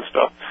that fun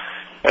stuff.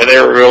 And they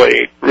were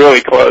really,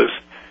 really close.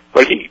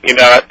 But he, you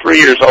know, at 3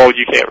 years old,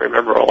 you can't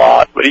remember a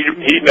lot. But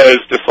he knows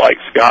just like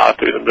Scott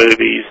through the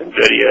movies and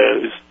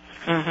videos,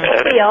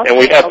 and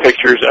we have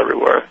pictures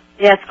everywhere.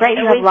 Yeah, it's great.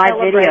 You have live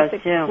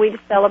videos too. We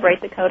celebrate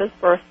Dakota's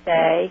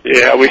birthday.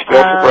 Yeah, we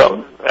still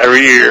celebrate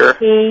every year.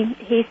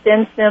 He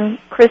sends them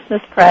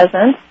Christmas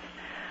presents.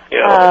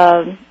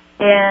 Yeah.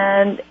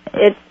 And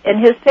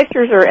his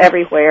pictures are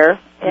everywhere,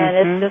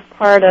 and it's just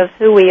part of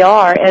who we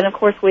are. And of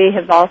course, we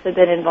have also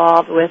been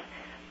involved with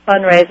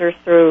fundraisers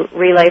through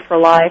Relay for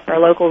Life, our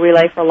local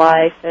Relay for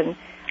Life, and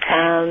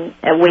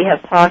we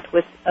have talked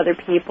with other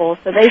people,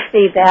 so they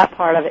see that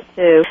part of it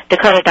too.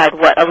 Dakota died,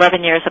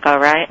 11 years ago,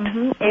 right?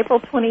 April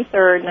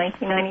 23rd,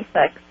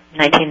 1996.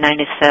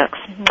 1996.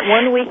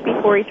 1 week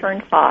before he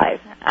turned 5.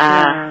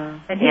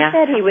 And he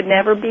said he would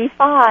never be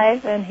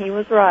 5, and he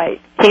was right.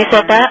 He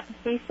said that?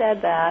 He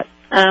said that.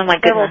 Oh, my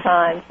goodness. Several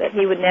times, that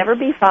he would never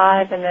be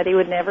 5 and that he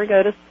would never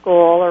go to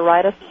school or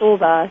ride a school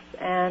bus,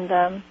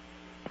 and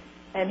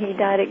he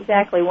died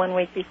exactly 1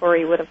 week before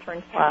he would have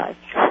turned 5.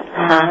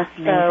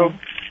 So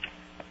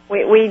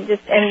we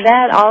just, and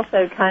that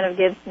also kind of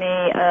gives me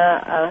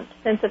a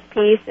sense of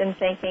peace in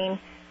thinking,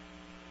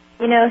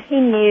 you know, he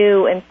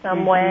knew in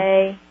some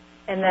way,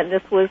 and that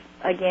this was,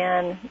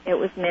 again, it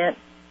was meant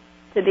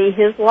to be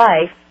his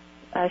life,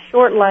 a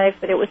short life,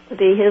 but it was to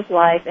be his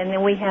life, and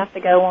then we have to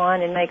go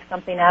on and make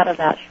something out of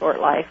that short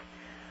life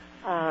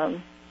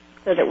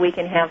so that we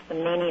can have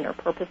some meaning or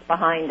purpose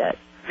behind it.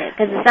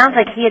 Because it sounds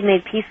like he had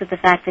made peace with the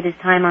fact that his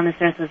time on this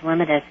earth was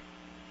limited.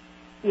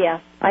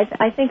 Yes,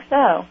 I think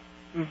so.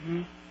 Mm-hmm.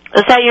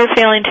 Is that your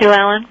feeling too,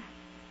 Alan?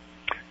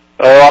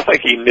 Oh, I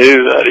think he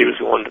knew that he was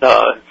going to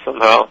die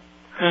somehow.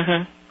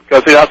 Mm-hmm.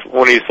 Because that's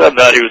when he said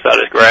that, he was at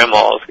his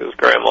grandma's, because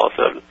Grandma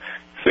said,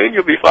 soon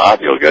you'll be 5,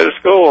 you'll go to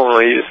school.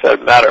 And he just said,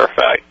 matter of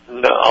fact,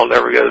 no, I'll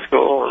never go to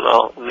school, and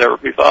I'll never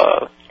be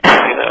 5.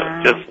 You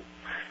know,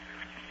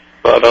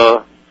 but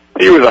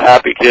he was a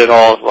happy kid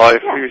all his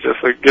life. He was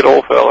just a good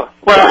old fella.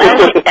 Well,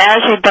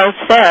 as you both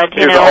said,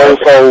 he was an old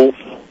soul.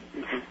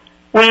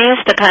 We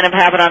used to kind of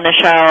have it on the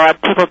show,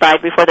 people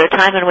died before their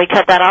time, and we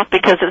cut that off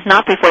because it's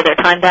not before their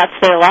time, that's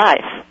their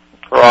life.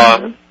 Right.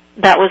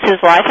 Mm-hmm. That was his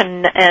life,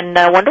 and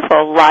a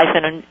wonderful life,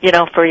 and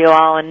for you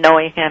all, and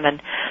knowing him,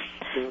 and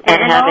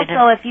having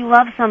also, him. if you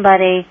love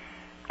somebody,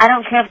 I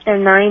don't care if they're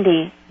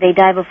 90, they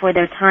die before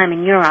their time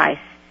in your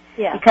eyes.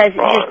 Yeah. Because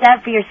you're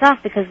sad for yourself,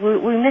 because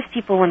we miss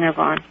people when they're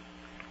gone.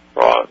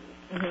 Right.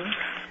 Mm-hmm.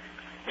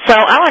 So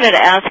I wanted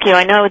to ask you,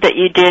 I know that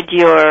you did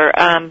your,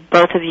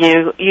 both of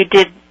you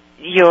did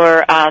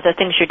your, the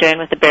things you're doing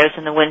with the bears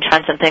and the wind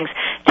chimes and things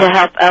to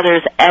help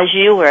others as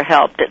you were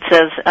helped. It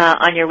says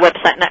on your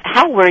website. Now,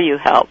 how were you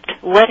helped?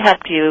 What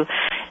helped you?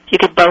 You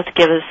could both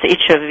give us,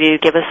 each of you,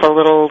 give us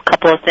a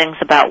couple of things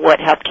about what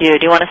helped you.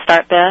 Do you want to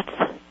start, Beth?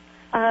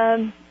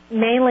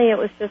 Mainly it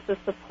was just the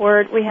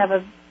support. We have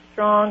a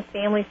strong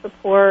family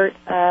support.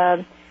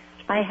 I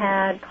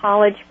had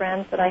college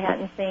friends that I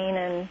hadn't seen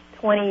in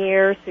 20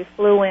 years who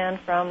flew in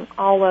from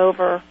all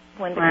over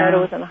when Dakota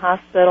was in the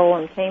hospital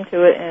and came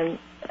to it and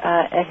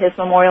at his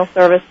memorial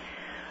service.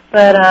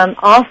 But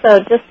also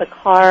just the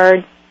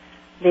cards,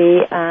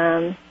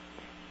 the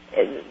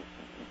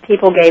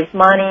people gave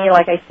money,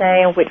 like I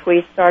say, which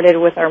we started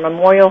with our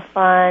memorial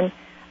fund.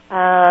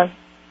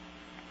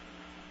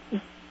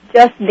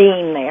 Just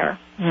being there,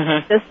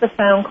 just the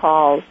phone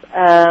calls,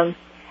 and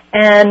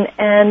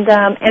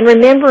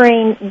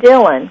remembering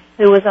Dylan,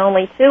 who was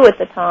only 2 at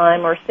the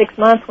time, or 6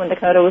 months when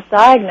Dakota was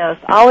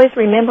diagnosed. Always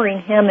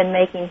remembering him and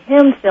making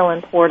him feel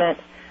important,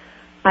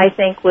 I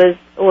think was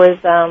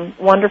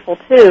wonderful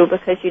too,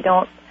 because you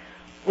don't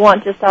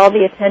want just all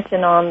the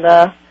attention on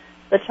the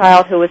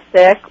child who was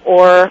sick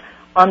or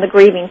on the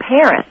grieving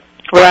parent.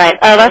 Right.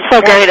 Oh, that's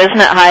so great, isn't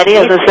it, Heidi,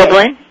 as a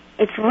sibling?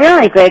 It's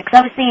really great, because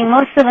I was thinking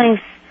most siblings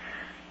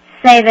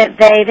say that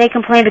they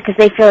complain because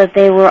they feel that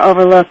they were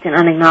overlooked and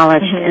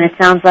unacknowledged, and it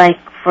sounds like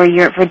for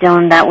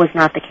Dylan that was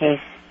not the case.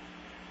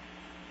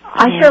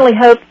 I surely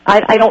hope.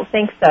 I don't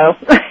think so.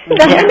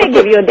 That may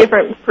give you a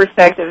different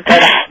perspective. But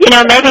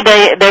maybe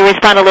they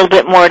respond a little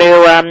bit more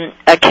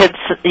to kids,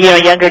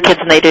 younger kids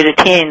than they do to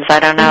teens. I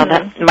don't know.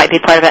 That might be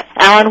part of it.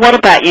 Alan, what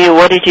about you?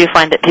 What did you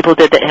find that people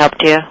did that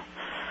helped you?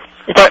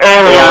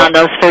 Early on,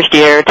 those first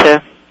year or two.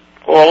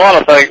 Well, a lot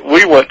of things.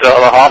 We went to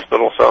the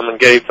hospital some and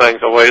gave things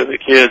away to the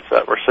kids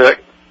that were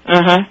sick.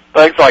 Mm-hmm.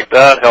 Things like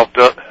that helped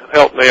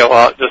me a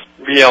lot. Just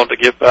be able to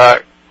give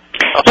back.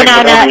 Isn't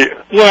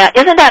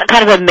that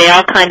kind of a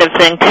male kind of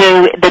thing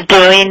too? The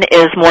doing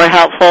is more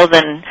helpful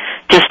than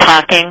just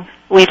talking.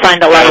 We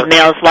find a lot of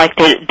males like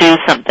to do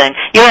something.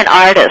 You're an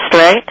artist,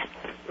 right?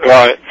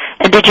 Right.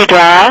 And did you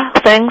draw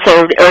things,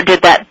 or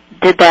did that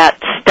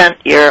stunt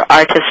your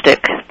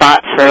artistic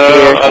thoughts for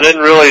years? I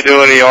didn't really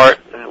do any art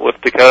with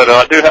Dakota.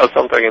 I do have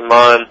something in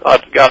mind.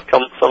 I've got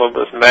some of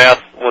his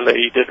masks when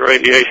he did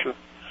radiation.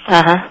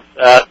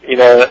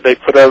 That they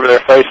put over their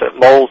face, and it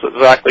molds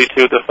exactly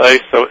to the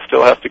face, so it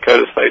still has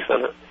Dakota's face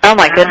in it. Oh,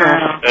 my goodness.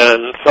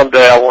 And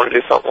someday I want to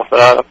do something with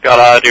that. I've got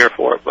an idea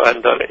for it, but I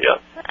haven't done it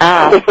yet.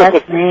 Oh,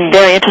 that's neat.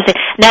 Very interesting.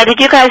 Now, did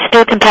you guys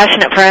do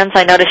Compassionate Friends?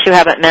 I noticed you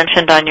haven't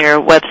mentioned on your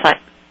website.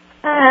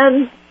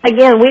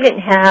 Again, we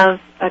didn't have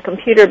a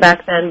computer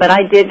back then, but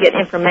I did get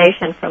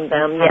information from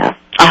them, yes.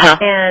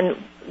 And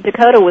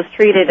Dakota was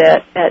treated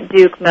at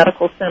Duke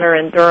Medical Center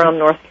in Durham,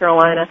 North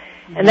Carolina,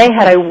 and they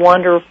had a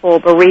wonderful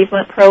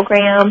bereavement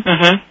program.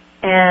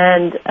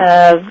 And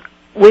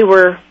we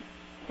were,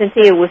 since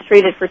he was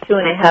treated for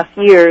 2.5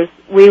 years,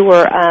 we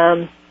were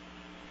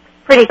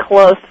pretty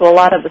close to a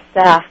lot of the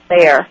staff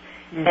there.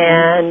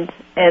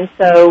 And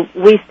so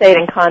we stayed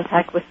in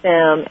contact with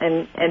them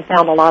and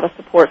found a lot of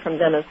support from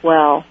them as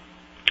well.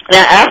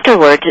 Now,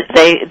 afterwards,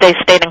 they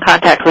stayed in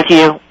contact with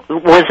you.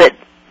 Was it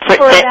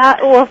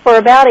for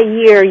about a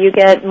year? You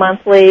get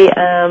monthly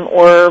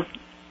or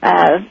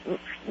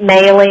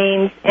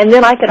mailings, and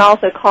then I could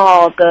also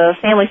call the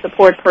family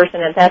support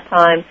person at that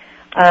time,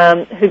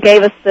 who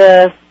gave us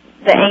the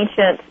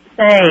ancient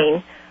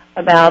saying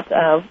about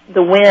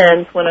the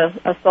winds. When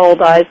a soul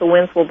dies, the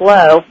winds will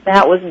blow.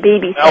 That was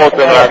BBC at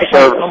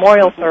the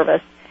memorial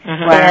service,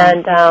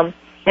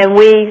 and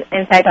we,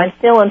 in fact, I'm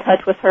still in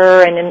touch with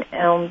her and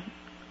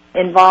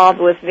involved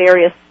with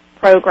various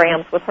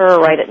programs with her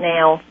right at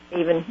now,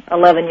 even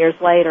 11 years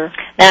later.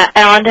 Now,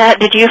 Alan,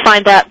 did you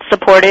find that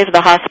supportive,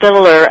 the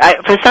hospital? Or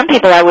for some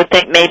people, I would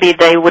think maybe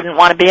they wouldn't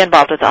want to be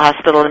involved with the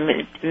hospital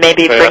and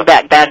maybe bring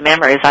back bad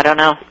memories. I don't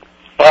know.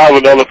 I have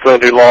another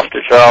friend who lost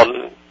a child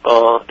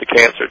to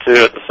cancer,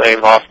 too, at the same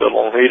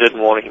hospital, and he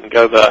didn't want to even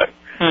go back.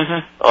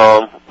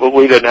 But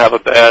we didn't have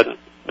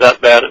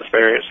that bad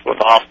experience with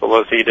the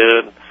hospital as he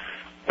did.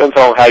 depends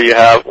on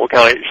what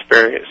kind of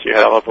experience you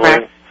have, I believe.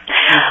 Right.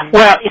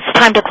 Well, it's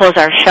time to close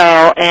our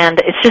show, and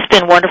it's just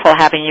been wonderful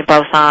having you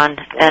both on.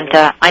 And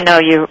I know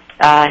you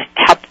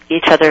help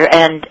each other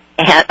and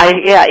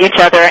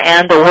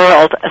the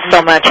world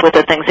so much with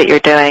the things that you're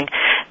doing.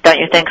 Don't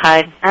you think,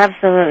 Heidi?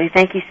 Absolutely.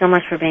 Thank you so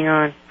much for being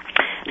on.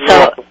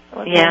 So,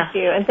 well, thank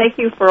you, and thank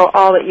you for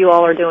all that you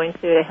all are doing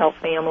too to help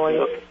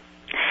families.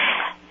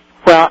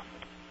 Well,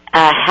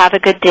 have a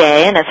good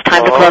day, and it's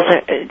time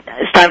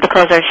to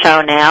close our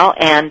show now.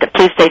 And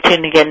please stay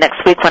tuned again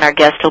next week when our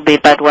guest will be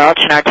Bud Welch,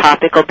 and our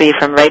topic will be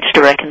From Rage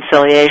to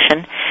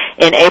Reconciliation.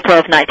 In April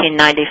of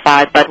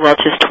 1995, Bud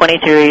Welch's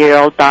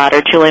 23-year-old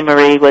daughter, Julie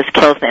Marie, was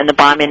killed in the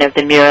bombing of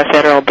the Mura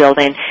Federal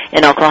Building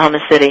in Oklahoma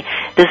City.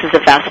 This is a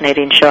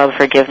fascinating show of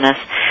forgiveness.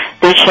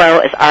 This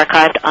show is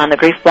archived on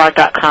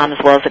thegriefblog.com as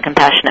well as the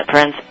Compassionate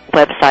Friends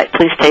website.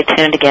 Please stay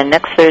tuned again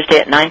next Thursday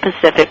at 9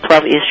 Pacific,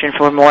 12 Eastern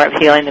for more of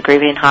Healing the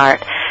Grieving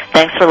Heart.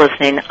 Thanks for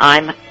listening.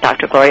 I'm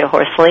Dr. Gloria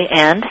Horsley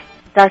and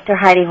Dr.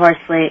 Heidi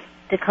Horsley.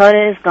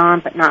 Dakota is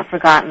gone but not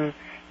forgotten.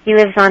 He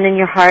lives on in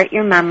your heart,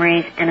 your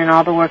memories, and in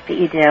all the work that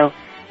you do.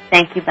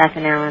 Thank you, Beth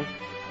and Alan.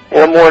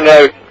 One more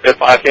note, if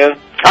I can.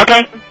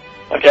 Okay.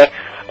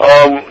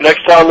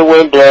 Next time the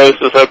wind blows,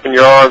 just open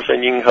your arms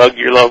and you can hug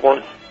your loved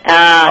one.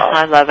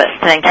 I love it.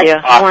 Thank you.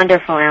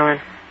 Wonderful, Alan.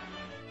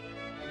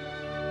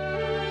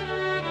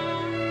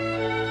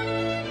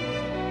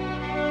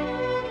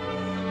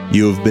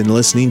 You have been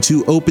listening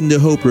to Open to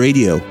Hope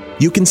Radio.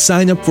 You can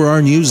sign up for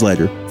our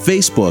newsletter,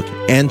 Facebook,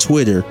 and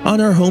Twitter on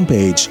our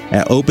homepage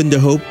at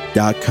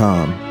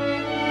opentohope.com.